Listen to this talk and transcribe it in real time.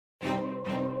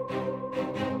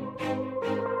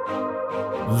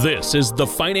This is the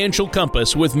Financial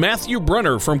Compass with Matthew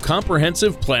Brunner from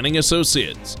Comprehensive Planning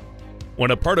Associates.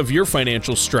 When a part of your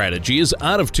financial strategy is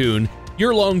out of tune,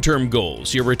 your long-term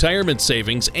goals, your retirement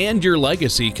savings, and your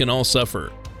legacy can all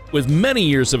suffer. With many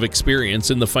years of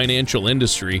experience in the financial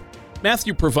industry,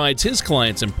 Matthew provides his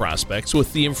clients and prospects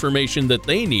with the information that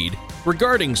they need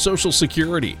regarding Social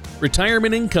Security,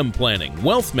 retirement income planning,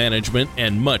 wealth management,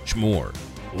 and much more.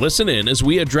 Listen in as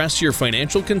we address your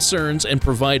financial concerns and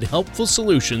provide helpful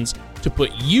solutions to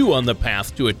put you on the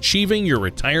path to achieving your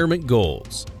retirement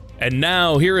goals. And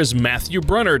now, here is Matthew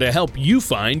Brunner to help you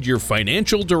find your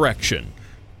financial direction.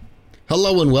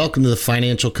 Hello and welcome to the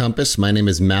Financial Compass. My name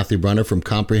is Matthew Brunner from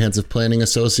Comprehensive Planning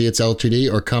Associates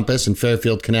Ltd. or Compass in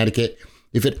Fairfield, Connecticut.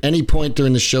 If at any point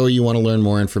during the show you want to learn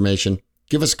more information,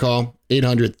 give us a call,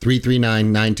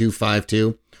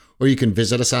 800-339-9252, or you can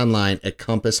visit us online at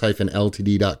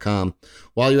compass-ltd.com.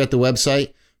 While you're at the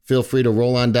website, feel free to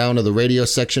roll on down to the radio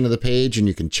section of the page and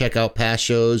you can check out past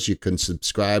shows. You can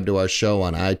subscribe to our show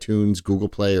on iTunes, Google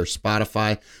Play, or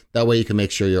Spotify. That way you can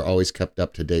make sure you're always kept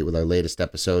up to date with our latest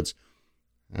episodes.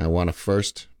 I want to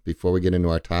first, before we get into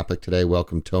our topic today,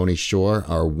 welcome Tony Shore,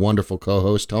 our wonderful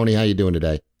co-host. Tony, how you doing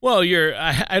today? Well,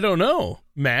 I don't know,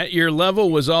 Matt. Your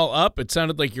level was all up. It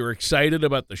sounded like you were excited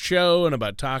about the show and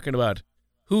about talking about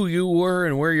who you were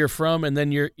and where you're from, and then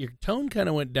your tone kind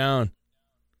of went down.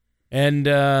 And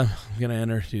I'm going to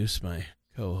introduce my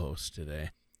co-host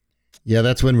today. Yeah,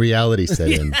 that's when reality set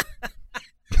in.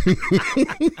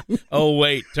 Oh,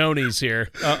 wait, Tony's here.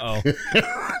 Uh-oh.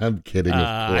 I'm kidding, of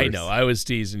course. I know, I was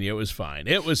teasing you. It was fine.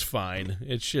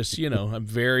 It's just, I'm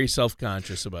very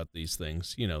self-conscious about these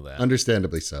things. You know that.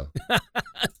 Understandably so.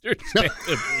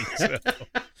 Understandably so.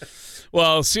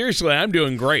 Well, seriously, I'm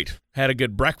doing great. Had a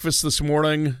good breakfast this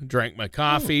morning, drank my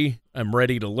coffee. I'm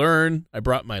ready to learn. I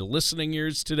brought my listening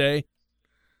ears today.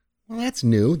 Well, that's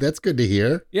new. That's good to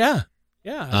hear. Yeah.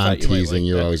 I'm teasing.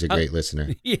 You're always a great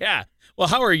listener. Yeah. Well,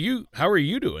 how are you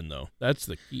doing, though? That's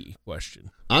the key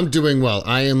question. I'm doing well.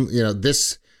 I am,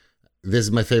 this is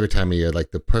my favorite time of year,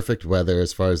 like the perfect weather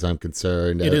as far as I'm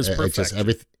concerned. It is perfect. Just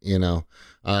everything,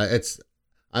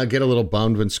 I get a little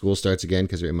bummed when school starts again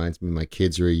because it reminds me my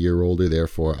kids are a year older,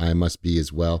 therefore I must be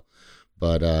as well.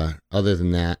 But other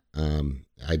than that, I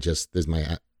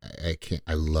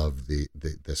love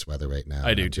this weather right now.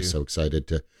 I do I'm too. Just so excited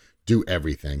to do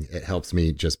everything. It helps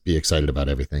me just be excited about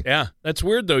everything. Yeah, that's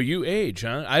weird though. You age,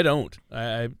 huh? I don't.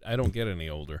 I don't get any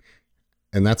older.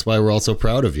 And that's why we're all so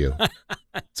proud of you.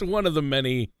 It's one of the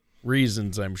many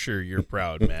reasons I'm sure you're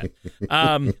proud, Matt.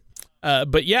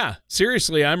 But yeah,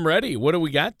 seriously, I'm ready. What do we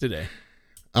got today?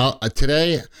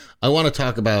 Today, I want to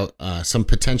talk about some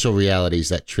potential realities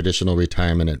that traditional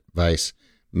retirement advice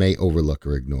may overlook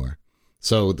or ignore.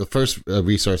 So the first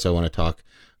resource I want to talk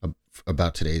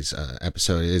about today's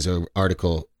episode is an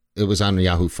article. It was on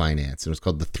Yahoo Finance. It was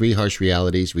called The 3 Harsh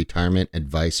Realities Retirement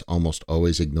Advice Almost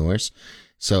Always Ignores.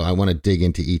 So I want to dig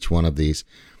into each one of these.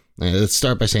 Let's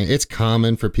start by saying it's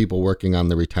common for people working on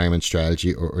the retirement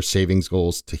strategy or savings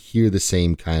goals to hear the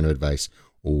same kind of advice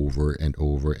over and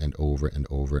over and over and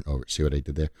over and over. See what I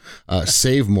did there?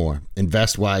 Save more,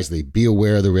 invest wisely, be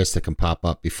aware of the risks that can pop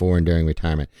up before and during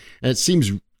retirement. And it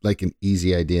seems like an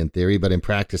easy idea in theory, but in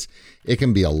practice, it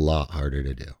can be a lot harder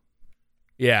to do.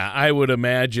 Yeah, I would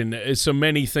imagine so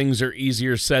many things are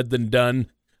easier said than done.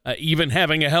 Even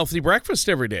having a healthy breakfast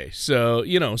every day. So,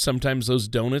 sometimes those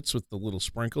donuts with the little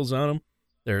sprinkles on them,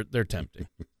 they're tempting.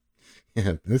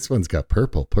 Yeah, this one's got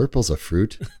purple. Purple's a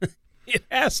fruit. It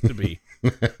has to be.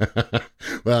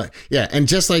 Well, yeah, and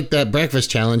just like that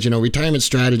breakfast challenge, retirement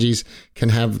strategies can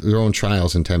have their own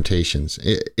trials and temptations.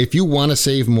 If you want to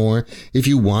save more, if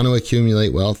you want to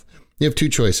accumulate wealth, you have 2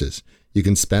 choices. You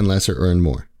can spend less or earn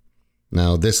more.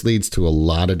 Now, this leads to a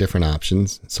lot of different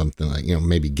options, something like,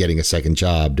 maybe getting a second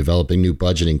job, developing new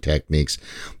budgeting techniques.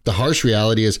 The harsh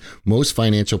reality is most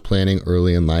financial planning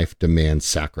early in life demands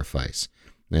sacrifice.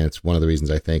 And it's one of the reasons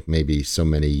I think maybe so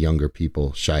many younger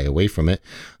people shy away from it.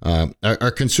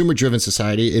 Our consumer-driven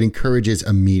society, it encourages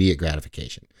immediate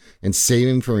gratification. And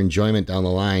saving for enjoyment down the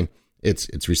line,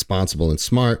 it's responsible and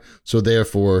smart, so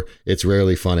therefore it's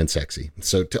rarely fun and sexy.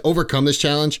 So to overcome this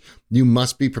challenge, you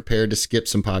must be prepared to skip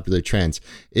some popular trends.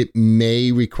 It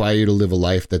may require you to live a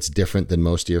life that's different than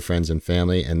most of your friends and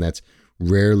family, and that's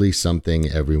rarely something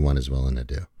everyone is willing to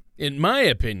do. In my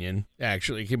opinion,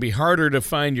 actually, it can be harder to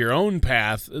find your own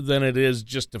path than it is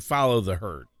just to follow the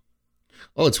herd.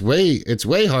 Oh, it's way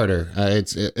harder.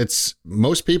 It's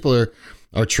most people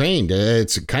are trained.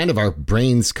 It's kind of our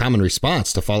brain's common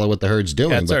response to follow what the herd's doing.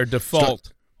 That's our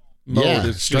default mode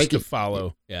is just to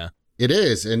follow. Yeah, it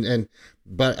is.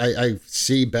 But I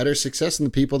see better success in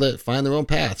the people that find their own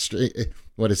paths.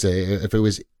 what is it? If it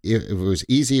was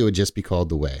easy, it would just be called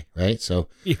The Way, right? So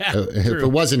if true.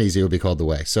 it wasn't easy, it would be called The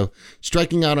Way. So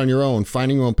striking out on your own,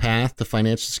 finding your own path to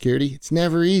financial security, it's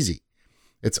never easy.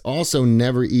 It's also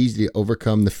never easy to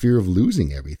overcome the fear of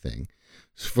losing everything.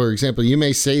 For example, you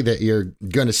may say that you're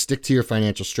going to stick to your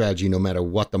financial strategy no matter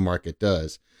what the market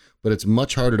does, but it's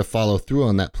much harder to follow through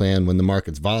on that plan when the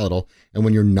market's volatile and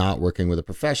when you're not working with a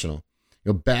professional.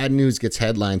 Bad news gets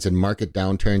headlines, and market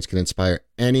downturns can inspire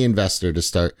any investor to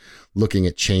start looking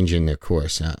at changing their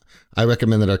course. I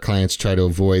recommend that our clients try to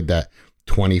avoid that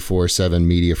 24/7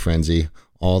 media frenzy,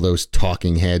 all those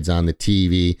talking heads on the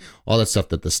TV, all that stuff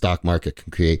that the stock market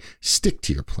can create. Stick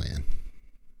to your plan.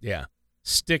 Yeah,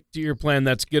 stick to your plan.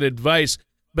 That's good advice.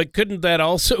 But couldn't that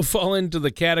also fall into the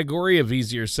category of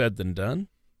easier said than done?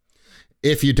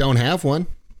 If you don't have one,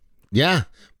 yeah.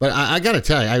 But I got to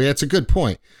tell you, I mean, that's a good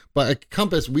point. But at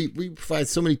Compass, we provide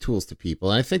so many tools to people.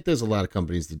 And I think there's a lot of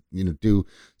companies that do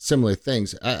similar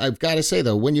things. I've got to say,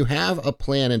 though, when you have a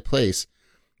plan in place,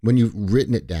 when you've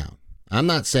written it down, I'm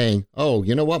not saying, oh,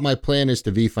 you know what, my plan is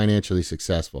to be financially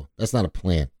successful. That's not a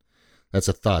plan. That's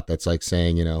a thought. That's like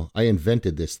saying, I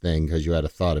invented this thing because you had a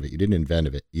thought of it. You didn't invent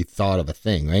it. You thought of a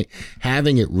thing, right?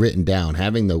 Having it written down,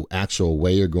 having the actual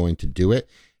way you're going to do it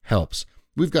helps.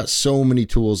 We've got so many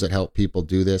tools that help people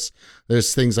do this.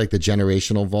 There's things like the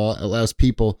Generational Vault. It allows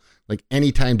people like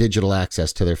anytime digital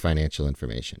access to their financial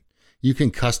information. You can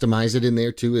customize it in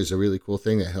there too, is a really cool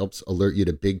thing that helps alert you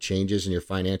to big changes in your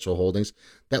financial holdings.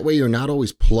 That way you're not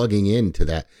always plugging into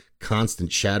that constant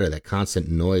chatter, that constant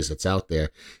noise that's out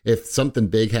there. If something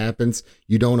big happens,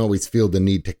 you don't always feel the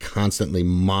need to constantly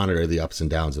monitor the ups and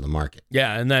downs of the market.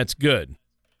 Yeah, and that's good.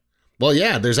 Well,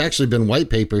 yeah, there's actually been white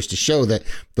papers to show that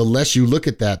the less you look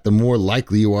at that, the more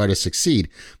likely you are to succeed.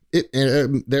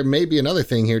 There may be another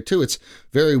thing here, too. It's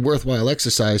very worthwhile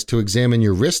exercise to examine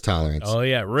your risk tolerance. Oh,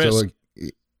 yeah, risk. So,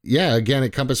 yeah, again,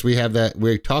 at Compass, we have that.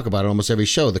 We talk about it almost every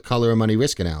show, the color of money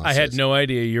risk analysis. I had no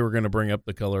idea you were going to bring up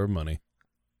the color of money.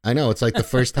 I know. It's like the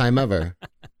first time ever.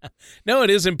 No,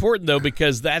 it is important, though,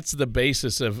 because that's the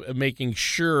basis of making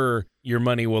sure your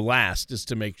money will last, is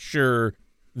to make sure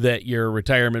that your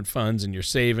retirement funds and your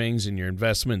savings and your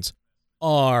investments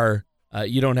are,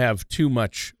 you don't have too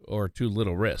much or too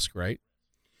little risk, right?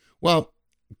 Well,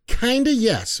 kind of,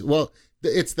 yes. Well,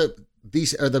 these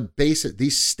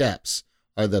steps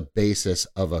are the basis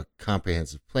of a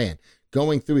comprehensive plan.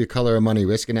 Going through your color of money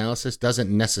risk analysis doesn't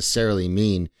necessarily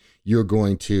mean you're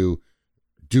going to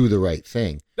do the right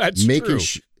thing. That's true.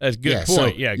 That's a good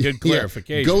point. Good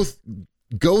clarification. Yeah,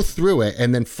 go through it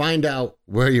and then find out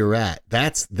where you're at.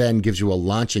 That's then gives you a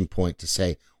launching point to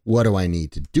say, what do I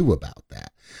need to do about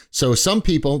that? So some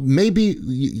people,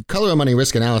 maybe color of money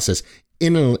risk analysis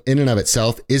in and of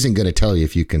itself isn't going to tell you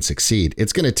if you can succeed.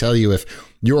 It's going to tell you if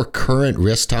your current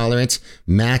risk tolerance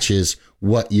matches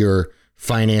what your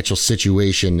financial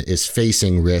situation is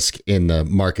facing risk in the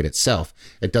market itself.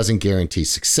 It doesn't guarantee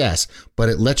success, but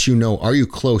it lets you know, are you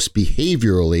close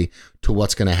behaviorally to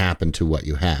what's going to happen to what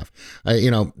you have?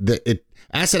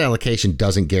 Asset allocation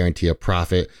doesn't guarantee a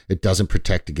profit. It doesn't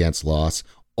protect against loss.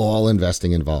 All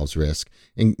investing involves risk.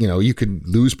 And, you could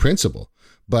lose principal,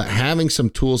 but having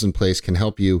some tools in place can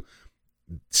help you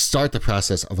start the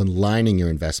process of aligning your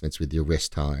investments with your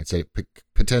risk tolerance. It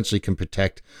potentially can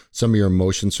protect some of your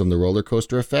emotions from the roller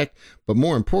coaster effect. But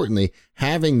more importantly,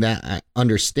 having that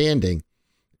understanding,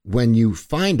 when you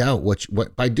find out what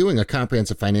by doing a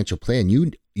comprehensive financial plan,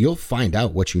 you'll find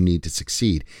out what you need to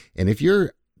succeed. And if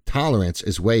your tolerance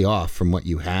is way off from what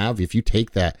you have, if you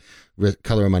take that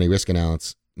color of money risk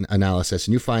analysis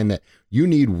and you find that you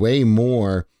need way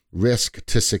more risk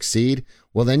to succeed,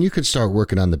 well, then you could start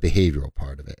working on the behavioral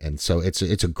part of it. And so it's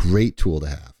a great tool to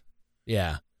have.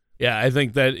 Yeah. Yeah, I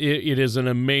think that it is an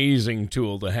amazing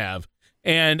tool to have.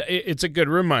 And it's a good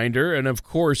reminder. And of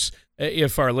course,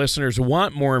 if our listeners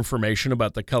want more information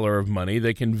about the color of money,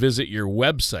 they can visit your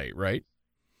website, right?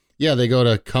 Yeah, they go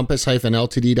to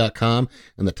compass-ltd.com.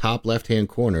 In the top left-hand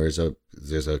corner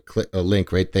there's a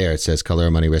link right there. It says Color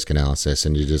of Money Risk Analysis,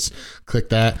 and you just click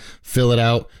that, fill it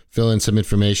out, fill in some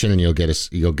information, and you'll get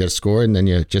a score. And then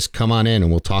you just come on in,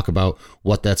 and we'll talk about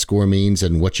what that score means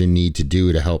and what you need to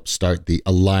do to help start the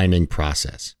aligning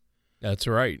process. That's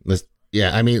right.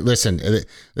 Yeah, I mean, listen,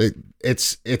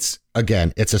 it's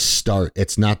a start.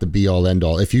 It's not the be-all,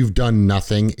 end-all. If you've done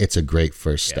nothing, it's a great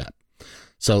first step.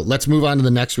 So let's move on to the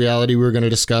next reality we're going to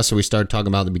discuss. So we started talking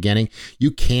about at the beginning.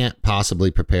 You can't possibly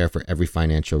prepare for every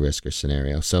financial risk or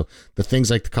scenario. So the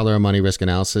things like the color of money risk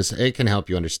analysis, it can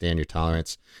help you understand your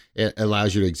tolerance. It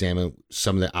allows you to examine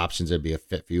some of the options that would be a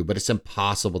fit for you, but it's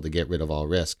impossible to get rid of all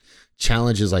risk.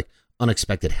 Challenges like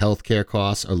unexpected healthcare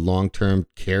costs or long-term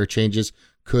care changes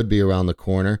could be around the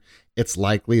corner, it's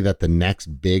likely that the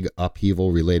next big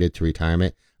upheaval related to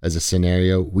retirement is a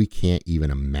scenario we can't even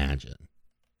imagine.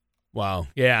 Wow.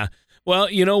 Yeah.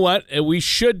 Well, you know what? We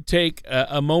should take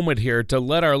a moment here to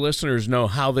let our listeners know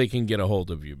how they can get a hold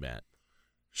of you, Matt.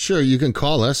 Sure, you can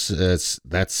call us. It's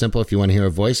that simple. If you want to hear a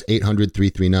voice,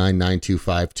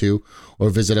 800-339-9252, or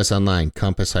visit us online,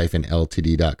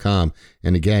 compass-ltd.com.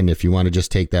 And again, if you want to just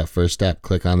take that first step,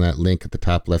 click on that link at the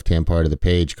top left-hand part of the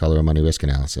page, Color Money Risk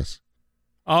Analysis.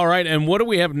 All right, and what do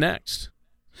we have next?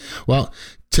 Well,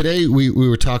 today we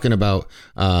were talking about,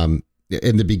 in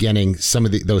the beginning, some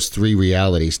of those three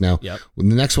realities. Now, the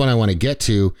next one I want to get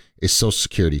to is Social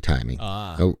Security timing.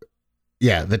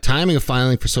 Yeah, the timing of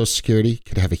filing for Social Security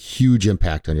could have a huge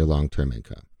impact on your long-term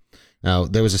income. Now,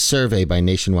 there was a survey by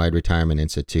Nationwide Retirement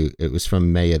Institute. It was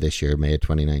from May of this year, May of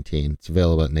 2019. It's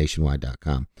available at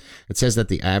nationwide.com. It says that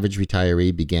the average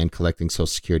retiree began collecting Social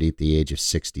Security at the age of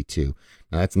 62.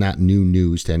 Now, that's not new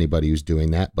news to anybody who's doing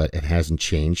that, but it hasn't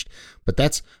changed. But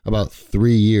that's about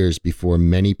 3 years before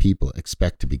many people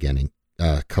expect to begin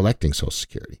collecting Social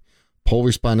Security. Poll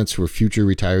respondents who are future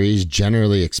retirees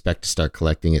generally expect to start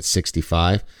collecting at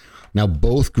 65. Now,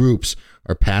 both groups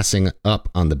are passing up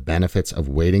on the benefits of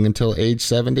waiting until age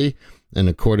 70. And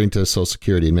according to the Social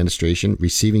Security Administration,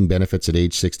 receiving benefits at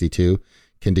age 62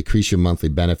 can decrease your monthly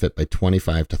benefit by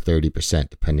 25 to 30%,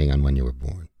 depending on when you were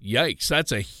born. Yikes,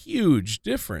 that's a huge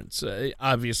difference.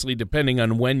 Obviously, depending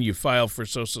on when you file for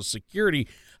Social Security,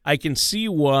 I can see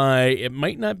why it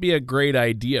might not be a great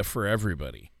idea for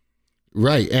everybody.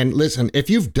 Right. And listen, if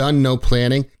you've done no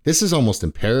planning, this is almost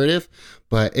imperative.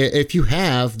 But if you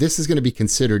have, this is going to be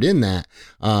considered in that.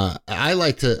 I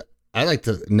like to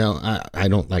know, I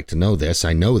don't like to know this.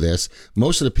 I know this.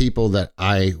 Most of the people that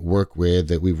I work with,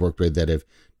 that we've worked with, that have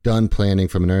done planning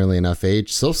from an early enough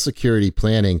age, Social Security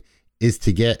planning is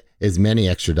to get as many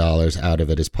extra dollars out of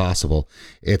it as possible.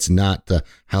 It's not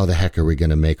how the heck are we going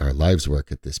to make our lives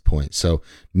work at this point? So,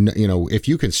 if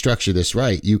you can structure this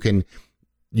right, you can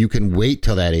wait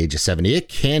till that age of 70. It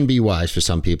can be wise for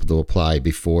some people to apply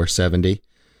before 70.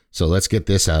 So let's get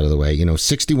this out of the way.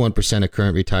 61% of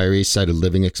current retirees cited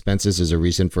living expenses as a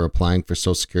reason for applying for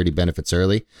Social Security benefits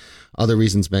early. Other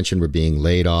reasons mentioned were being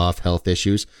laid off, health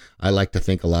issues. I like to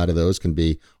think a lot of those can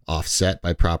be offset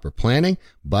by proper planning,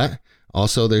 but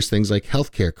also there's things like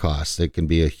healthcare costs that can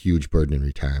be a huge burden in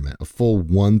retirement. A full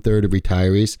 1/3 of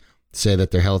retirees say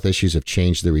that their health issues have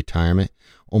changed their retirement.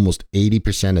 Almost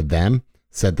 80% of them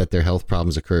said that their health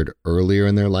problems occurred earlier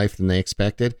in their life than they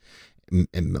expected.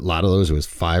 And a lot of those was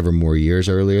 5 or more years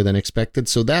earlier than expected.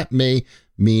 So that may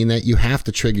mean that you have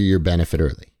to trigger your benefit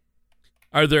early.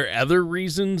 Are there other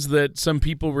reasons that some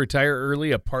people retire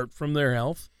early apart from their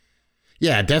health?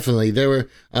 Yeah, definitely. There were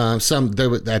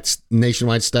that's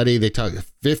nationwide study. They talk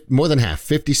more than half,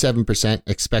 57%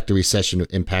 expect a recession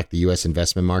to impact the U.S.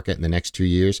 investment market in the next 2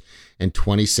 years, and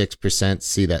 26%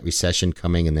 see that recession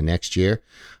coming in the next year.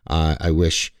 I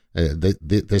wish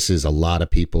this is a lot of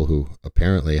people who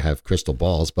apparently have crystal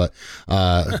balls, but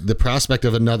the prospect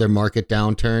of another market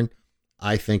downturn,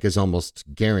 I think, is almost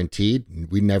guaranteed.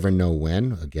 We never know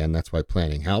when. Again, that's why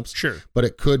planning helps. Sure. But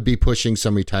it could be pushing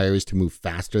some retirees to move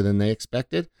faster than they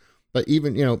expected. But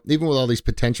even with all these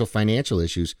potential financial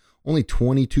issues, only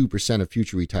 22% of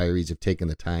future retirees have taken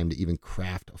the time to even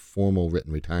craft a formal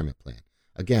written retirement plan.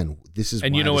 Again, this is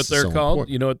and why you know what they're so called?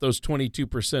 important. You know what those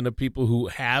 22% of people who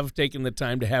have taken the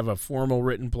time to have a formal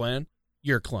written plan?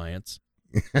 Your clients.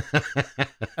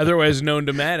 Otherwise known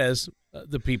to Matt as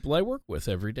the people I work with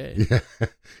every day.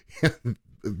 Yeah.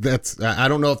 I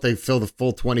don't know if they fill the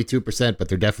full 22%, but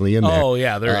they're definitely in there. Oh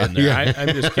yeah, they're in there. Yeah.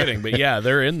 I'm just kidding, but yeah,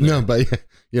 they're in there. No, but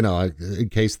in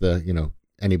case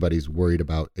anybody's worried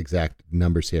about exact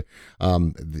numbers here,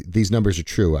 these numbers are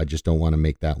true. I just don't want to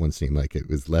make that one seem like it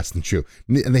was less than true.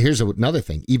 And here's another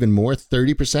thing: even more,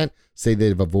 30% say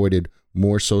they've avoided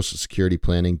more Social Security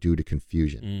planning due to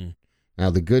confusion. Now,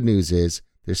 the good news is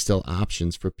there's still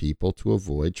options for people to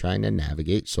avoid trying to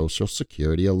navigate Social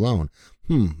Security alone.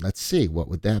 Let's see. What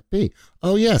would that be?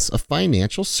 Oh, yes, a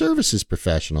financial services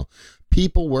professional.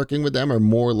 People working with them are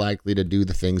more likely to do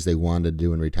the things they wanted to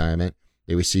do in retirement.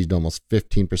 They received almost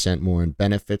 15% more in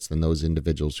benefits than those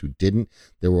individuals who didn't.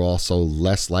 They were also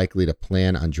less likely to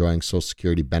plan on drawing Social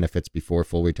Security benefits before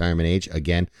full retirement age.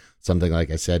 Again, something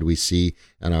like I said, we see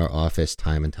in our office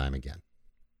time and time again.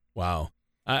 Wow.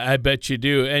 I bet you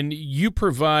do. And you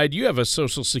have a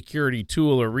Social Security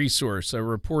tool or resource, a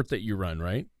report that you run,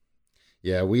 right?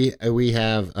 Yeah, we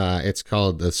have it's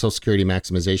called the Social Security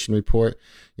Maximization Report.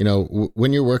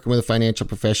 When you're working with a financial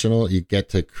professional, you get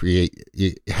to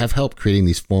you have help creating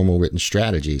these formal written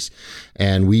strategies.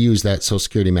 And we use that Social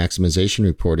Security Maximization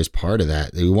Report as part of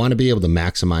that. We want to be able to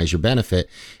maximize your benefit.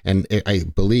 And I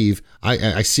believe,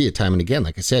 I see it time and again,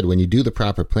 like I said, when you do the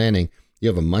proper planning, you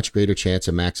have a much greater chance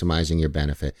of maximizing your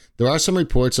benefit. There are some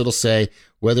reports that'll say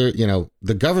whether,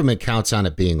 the government counts on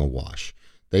it being a wash.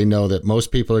 They know that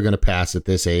most people are going to pass at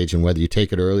this age, and whether you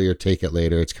take it early or take it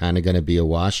later, it's kind of going to be a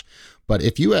wash. But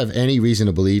if you have any reason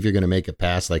to believe you're going to make it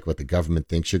pass, like what the government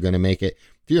thinks you're going to make it,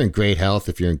 if you're in great health,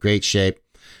 if you're in great shape,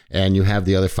 and you have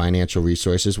the other financial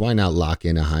resources, why not lock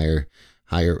in a higher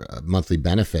monthly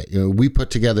benefit? We put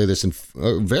together this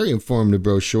very informative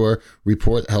brochure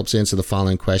report that helps answer the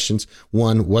following questions.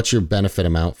 One, what's your benefit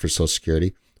amount for Social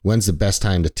Security? When's the best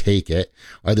time to take it?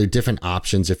 Are there different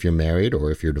options if you're married or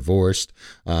if you're divorced?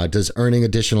 Does earning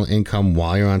additional income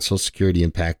while you're on Social Security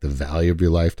impact the value of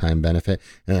your lifetime benefit?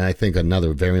 And I think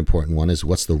another very important one is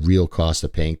what's the real cost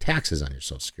of paying taxes on your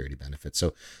Social Security benefit?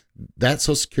 So that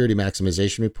Social Security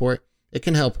Maximization Report, it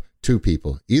can help two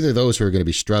people, either those who are going to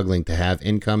be struggling to have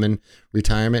income in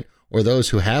retirement or those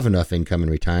who have enough income in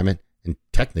retirement and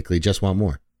technically just want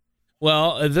more.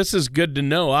 Well, this is good to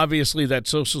know. Obviously, that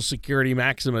Social Security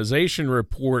Maximization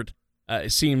Report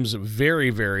seems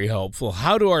very, very helpful.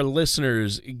 How do our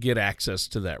listeners get access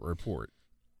to that report?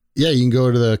 Yeah, you can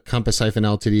go to the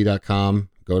compass-ltd.com,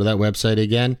 go to that website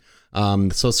again. The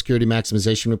Social Security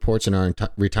Maximization Reports in our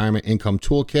Retirement Income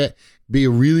Toolkit be a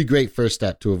really great first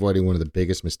step to avoiding one of the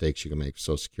biggest mistakes you can make for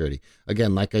Social Security.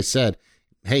 Again, like I said,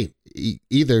 hey,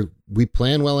 either we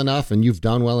plan well enough and you've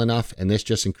done well enough and this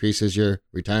just increases your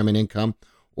retirement income,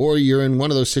 or you're in one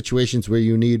of those situations where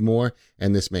you need more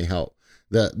and this may help.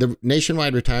 The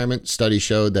nationwide retirement study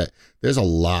showed that there's a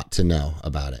lot to know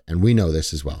about it. And we know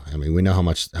this as well. I mean, we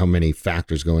know how many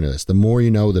factors go into this. The more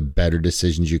you know, the better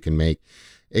decisions you can make.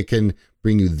 It can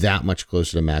bring you that much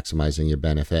closer to maximizing your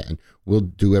benefit. And we'll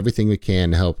do everything we can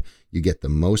to help you get the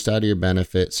most out of your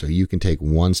benefit so you can take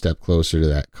one step closer to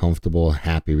that comfortable,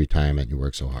 happy retirement you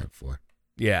work so hard for.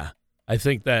 Yeah, I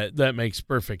think that makes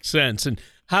perfect sense. And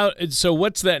so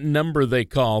what's that number they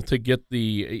call to get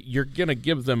you're going to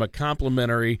give them a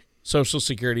complimentary Social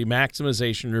Security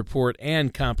Maximization Report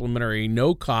and complimentary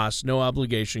no cost, no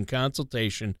obligation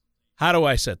consultation. How do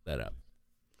I set that up?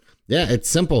 Yeah, it's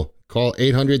simple. Call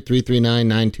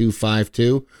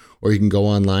 800-339-9252, or you can go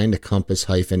online to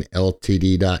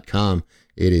compass-ltd.com.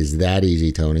 It is that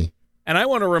easy, Tony. And I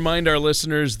want to remind our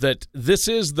listeners that this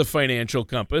is the Financial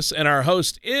Compass, and our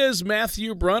host is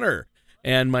Matthew Brunner,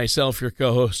 and myself, your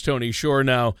co-host, Tony Shore.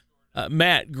 Now,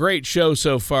 Matt, great show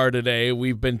so far today.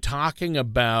 We've been talking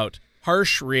about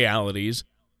harsh realities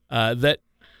that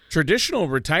traditional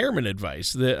retirement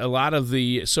advice that a lot of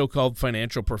the so-called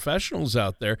financial professionals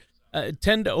out there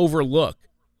tend to overlook.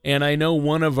 And I know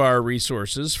one of our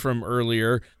resources from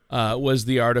earlier was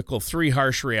the article, 3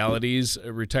 Harsh Realities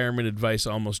Retirement Advice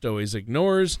Almost Always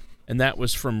Ignores, and that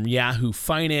was from Yahoo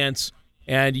Finance.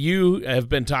 And you have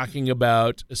been talking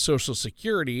about Social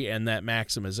Security and that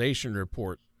maximization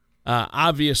report.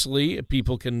 Obviously,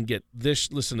 people can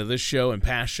listen to this show and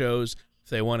past shows. If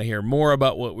they want to hear more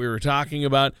about what we were talking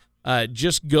about,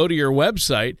 just go to your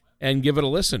website and give it a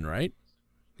listen, right?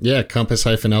 Yeah,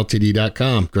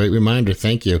 compass-ltd.com. Great reminder.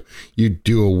 Thank you. You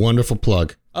do a wonderful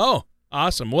plug. Oh,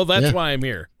 awesome. Well, that's why I'm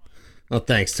here. Well,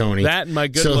 thanks, Tony. That and my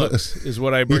good looks is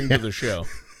what I bring to the show.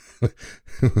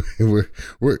 We're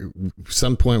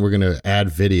some point we're going to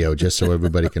add video just so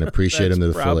everybody can appreciate them to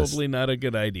the fullest. Probably not a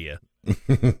good idea.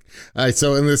 All right,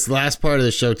 so in this last part of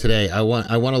the show today, I want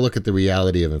to look at the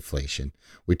reality of inflation.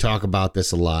 We talk about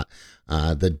this a lot.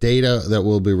 The data that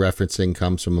we'll be referencing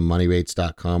comes from a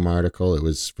moneyrates.com article. It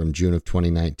was from June of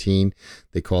 2019.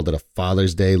 They called it a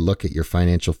Father's Day look at your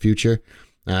financial future.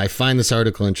 I find this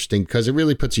article interesting because it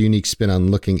really puts a unique spin on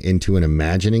looking into and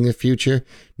imagining the future.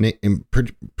 And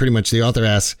pretty much the author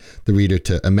asks the reader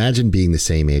to imagine being the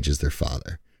same age as their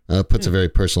father. It puts a very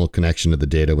personal connection to the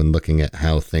data when looking at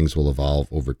how things will evolve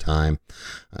over time.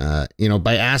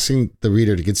 By asking the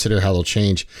reader to consider how they'll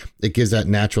change, it gives that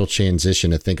natural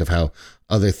transition to think of how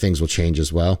other things will change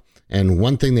as well. And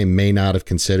one thing they may not have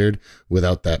considered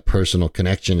without that personal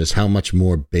connection is how much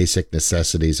more basic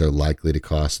necessities are likely to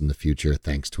cost in the future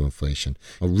thanks to inflation.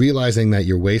 Realizing that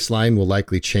your waistline will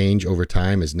likely change over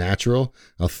time is natural.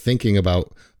 Thinking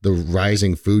about the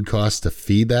rising food costs to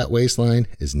feed that waistline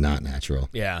is not natural.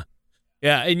 Yeah.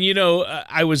 Yeah. And,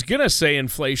 I was going to say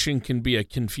inflation can be a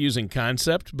confusing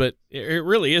concept, but it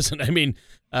really isn't. I mean,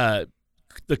 the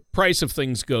price of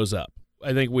things goes up.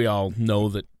 I think we all know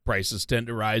that prices tend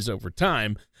to rise over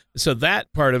time. So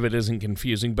that part of it isn't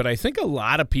confusing, but I think a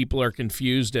lot of people are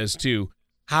confused as to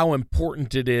how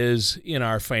important it is in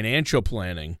our financial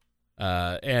planning,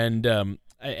 and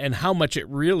how much it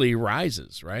really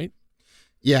rises, right?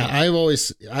 Yeah, I've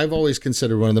always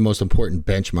considered one of the most important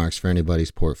benchmarks for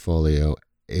anybody's portfolio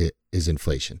is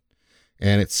inflation.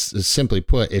 And it's simply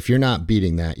put, if you're not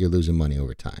beating that, you're losing money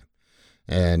over time.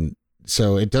 And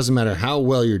so it doesn't matter how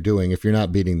well you're doing. If you're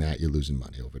not beating that, you're losing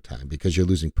money over time because you're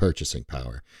losing purchasing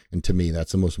power. And to me,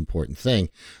 that's the most important thing.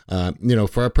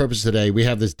 For our purpose today, we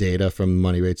have this data from the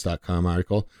moneyrates.com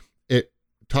article. It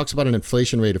talks about an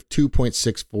inflation rate of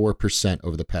 2.64%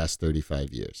 over the past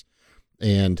 35 years.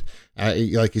 And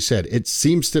like you said, it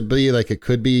seems to be like it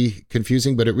could be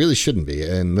confusing, but it really shouldn't be.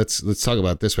 And let's talk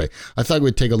about it this way. I thought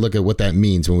we'd take a look at what that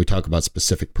means when we talk about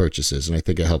specific purchases. And I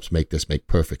think it helps make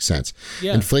perfect sense.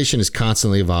 Yeah. Inflation is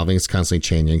constantly evolving. It's constantly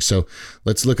changing. So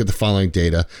let's look at the following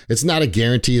data. It's not a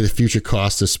guarantee of the future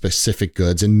cost of specific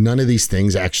goods. And none of these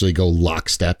things actually go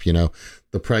lockstep.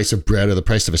 The price of bread or the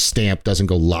price of a stamp doesn't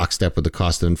go lockstep with the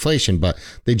cost of inflation, but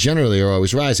they generally are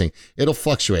always rising. It'll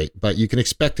fluctuate, but you can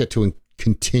expect it to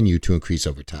continue to increase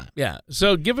over time. Yeah.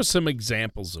 So give us some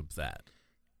examples of that.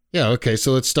 Yeah. Okay.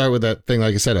 So let's start with that thing.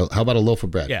 Like I said, how about a loaf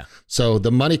of bread? Yeah. So the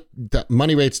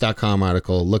moneyrates.com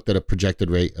article looked at a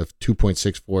projected rate of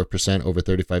 2.64% over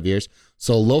 35 years.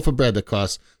 So a loaf of bread that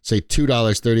costs, say,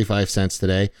 $2.35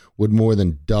 today would more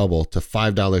than double to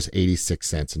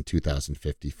 $5.86 in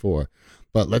 2054.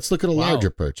 But let's look at a larger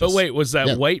purchase. But wait, was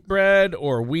that white bread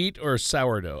or wheat or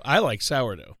sourdough? I like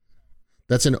sourdough.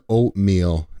 That's an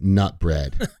oatmeal nut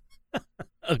bread.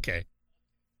 Okay.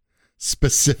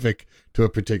 Specific to a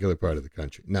particular part of the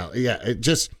country. Now, yeah,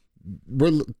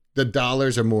 the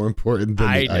dollars are more important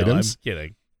than the items. I'm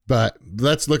kidding. But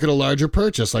let's look at a larger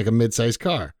purchase, like a mid-sized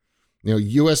car.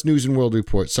 U.S. News and World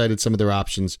Report cited some of their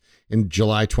options in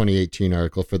July 2018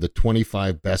 article for the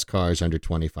 25 best cars under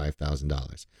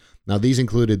 $25,000. Now, these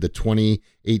included the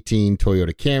 2018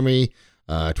 Toyota Camry,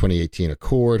 2018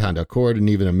 Honda Accord, and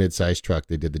even a mid-sized truck.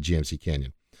 They did the GMC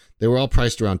Canyon. They were all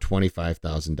priced around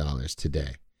 $25,000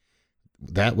 today.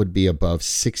 That would be above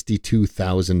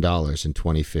 $62,000 in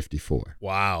 2054.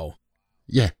 Wow.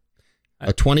 Yeah.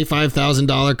 A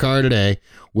 $25,000 car today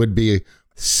would be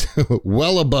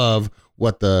well above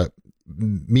what the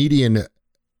median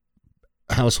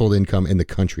household income in the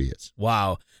country is.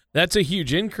 Wow. That's a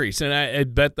huge increase, and I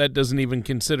bet that doesn't even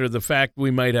consider the fact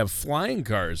we might have flying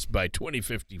cars by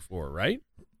 2054, right?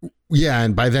 Yeah,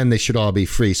 and by then they should all be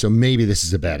free, so maybe this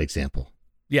is a bad example.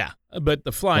 Yeah, but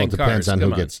the flying cars, depends on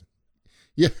who gets.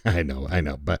 Yeah, I know,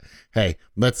 but hey,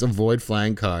 let's avoid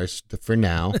flying cars for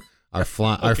now. Our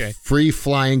free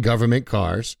flying government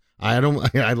cars.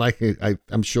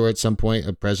 I'm sure at some point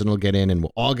a president will get in and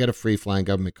we'll all get a free flying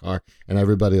government car, and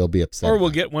everybody will be upset. Or we'll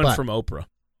get one from Oprah.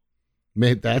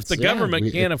 If the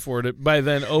government can't afford it, by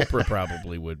then Oprah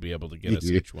probably would be able to get us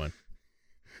each one.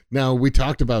 Now, we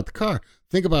talked about the car.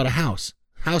 Think about a house.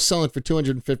 House selling for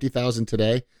 $250,000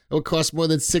 today. It would cost more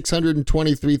than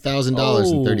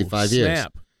 $623,000 in 35 years.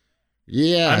 Snap.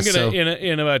 Yeah. I'm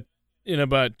gonna in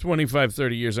about 25,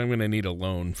 30 years, I'm gonna need a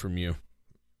loan from you.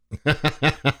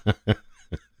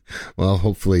 Well,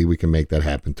 hopefully we can make that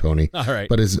happen, Tony. All right.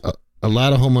 But as a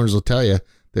lot of homeowners will tell you,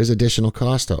 there's additional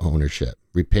cost to ownership,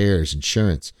 repairs,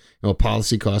 insurance. A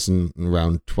policy costing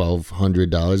around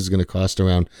 $1,200 is going to cost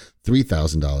around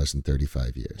 $3,000 in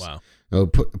 35 years. Wow.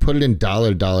 Put it in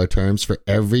dollar terms. For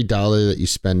every dollar that you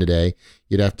spend today,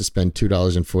 you'd have to spend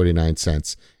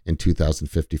 $2.49 in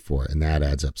 2054, and that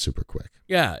adds up super quick.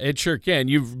 Yeah, it sure can.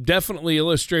 You've definitely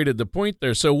illustrated the point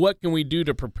there. So what can we do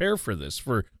to prepare for this,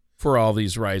 for all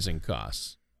these rising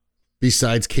costs?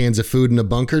 Besides cans of food in a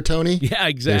bunker, Tony? Yeah,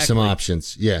 exactly. There's some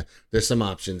options. Yeah, there's some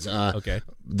options. Okay.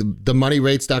 The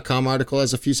moneyrates.com article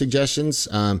has a few suggestions.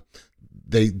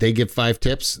 They give 5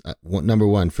 tips. Number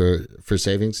 1, for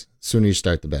savings, sooner you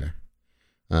start, the better.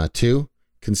 2,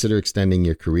 consider extending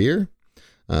your career.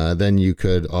 Then you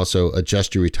could also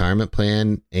adjust your retirement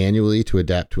plan annually to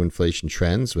adapt to inflation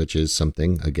trends, which is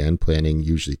something, again, planning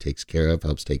usually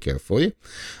helps take care of for you.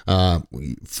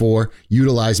 4,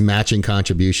 utilize matching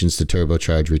contributions to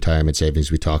turbocharge retirement savings.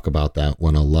 We talk about that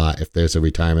one a lot. If there's a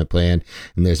retirement plan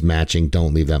and there's matching,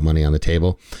 don't leave that money on the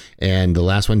table. And the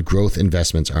last one, growth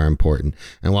investments are important.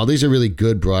 And while these are really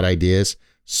good broad ideas,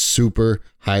 super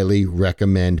highly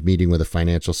recommend meeting with a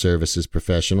financial services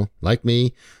professional like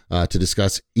me to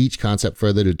discuss each concept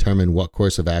further to determine what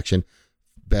course of action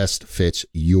best fits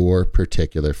your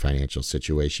particular financial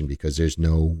situation, because there's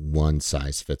no one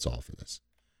size fits all for this.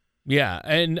 Yeah,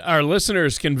 and our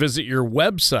listeners can visit your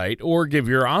website or give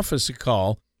your office a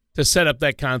call to set up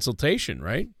that consultation,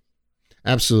 right?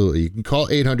 Absolutely. You can call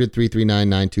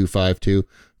 800-339-9252.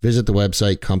 Visit the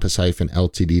website,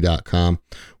 compass-ltd.com.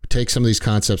 Take some of these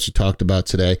concepts we talked about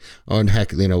today. Oh, and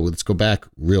heck, let's go back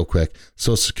real quick.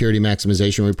 Social Security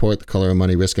Maximization Report, the Color of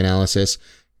Money Risk Analysis.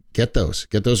 Get those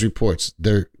reports.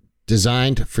 They're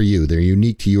designed for you. They're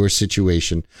unique to your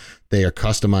situation. They are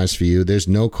customized for you. There's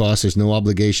no cost. There's no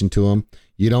obligation to them.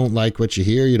 You don't like what you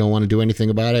hear. You don't want to do anything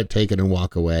about it. Take it and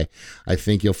walk away. I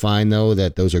think you'll find, though,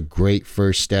 that those are great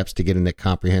first steps to getting a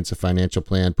comprehensive financial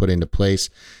plan put into place.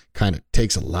 Kind of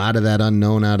takes a lot of that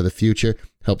unknown out of the future,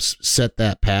 helps set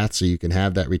that path so you can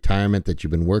have that retirement that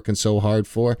you've been working so hard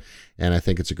for. And I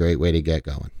think it's a great way to get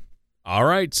going. All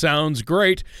right, sounds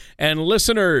great. And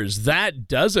listeners, that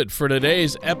does it for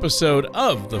today's episode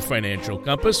of The Financial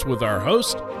Compass with our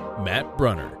host, Matt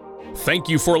Brunner. Thank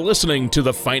you for listening to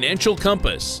The Financial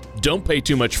Compass. Don't pay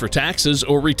too much for taxes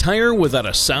or retire without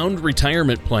a sound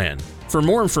retirement plan. For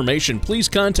more information, please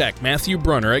contact Matthew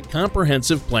Brunner at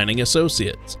Comprehensive Planning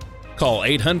Associates. Call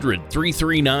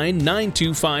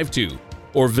 800-339-9252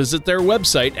 or visit their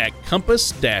website at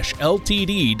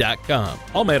compass-ltd.com.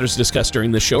 All matters discussed during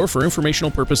this show are for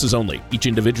informational purposes only. Each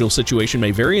individual situation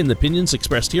may vary, and the opinions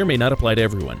expressed here may not apply to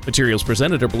everyone. Materials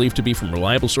presented are believed to be from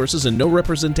reliable sources, and no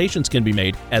representations can be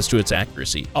made as to its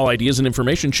accuracy. All ideas and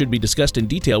information should be discussed in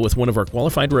detail with one of our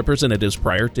qualified representatives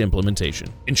prior to implementation.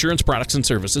 Insurance products and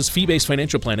services, fee-based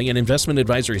financial planning, and investment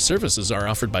advisory services are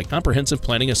offered by Comprehensive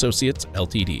Planning Associates,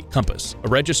 Ltd. Compass, a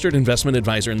registered investment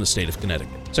advisor in the state of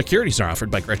Connecticut. Securities are offered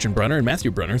by Gretchen Brunner and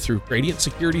Matthew Brunner through Gradient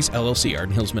Securities LLC,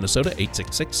 Arden Hills, Minnesota,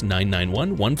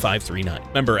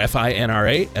 866-991-1539. Member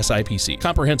FINRA, SIPC.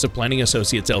 Comprehensive Planning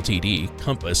Associates Ltd.,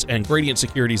 Compass, and Gradient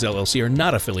Securities LLC are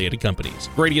not affiliated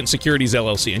companies. Gradient Securities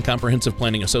LLC and Comprehensive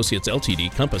Planning Associates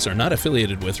Ltd., Compass, are not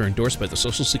affiliated with or endorsed by the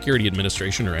Social Security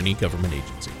Administration or any government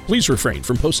agency. Please refrain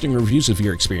from posting reviews of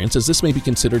your experience, as this may be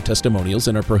considered testimonials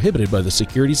and are prohibited by the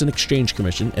Securities and Exchange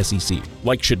Commission, SEC.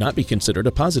 Likes should not be considered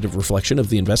a positive reflection of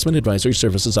the investment advisory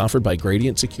services offered by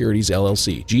Gradient Securities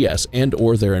LLC, GS, and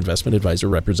or their investment advisor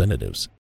representatives.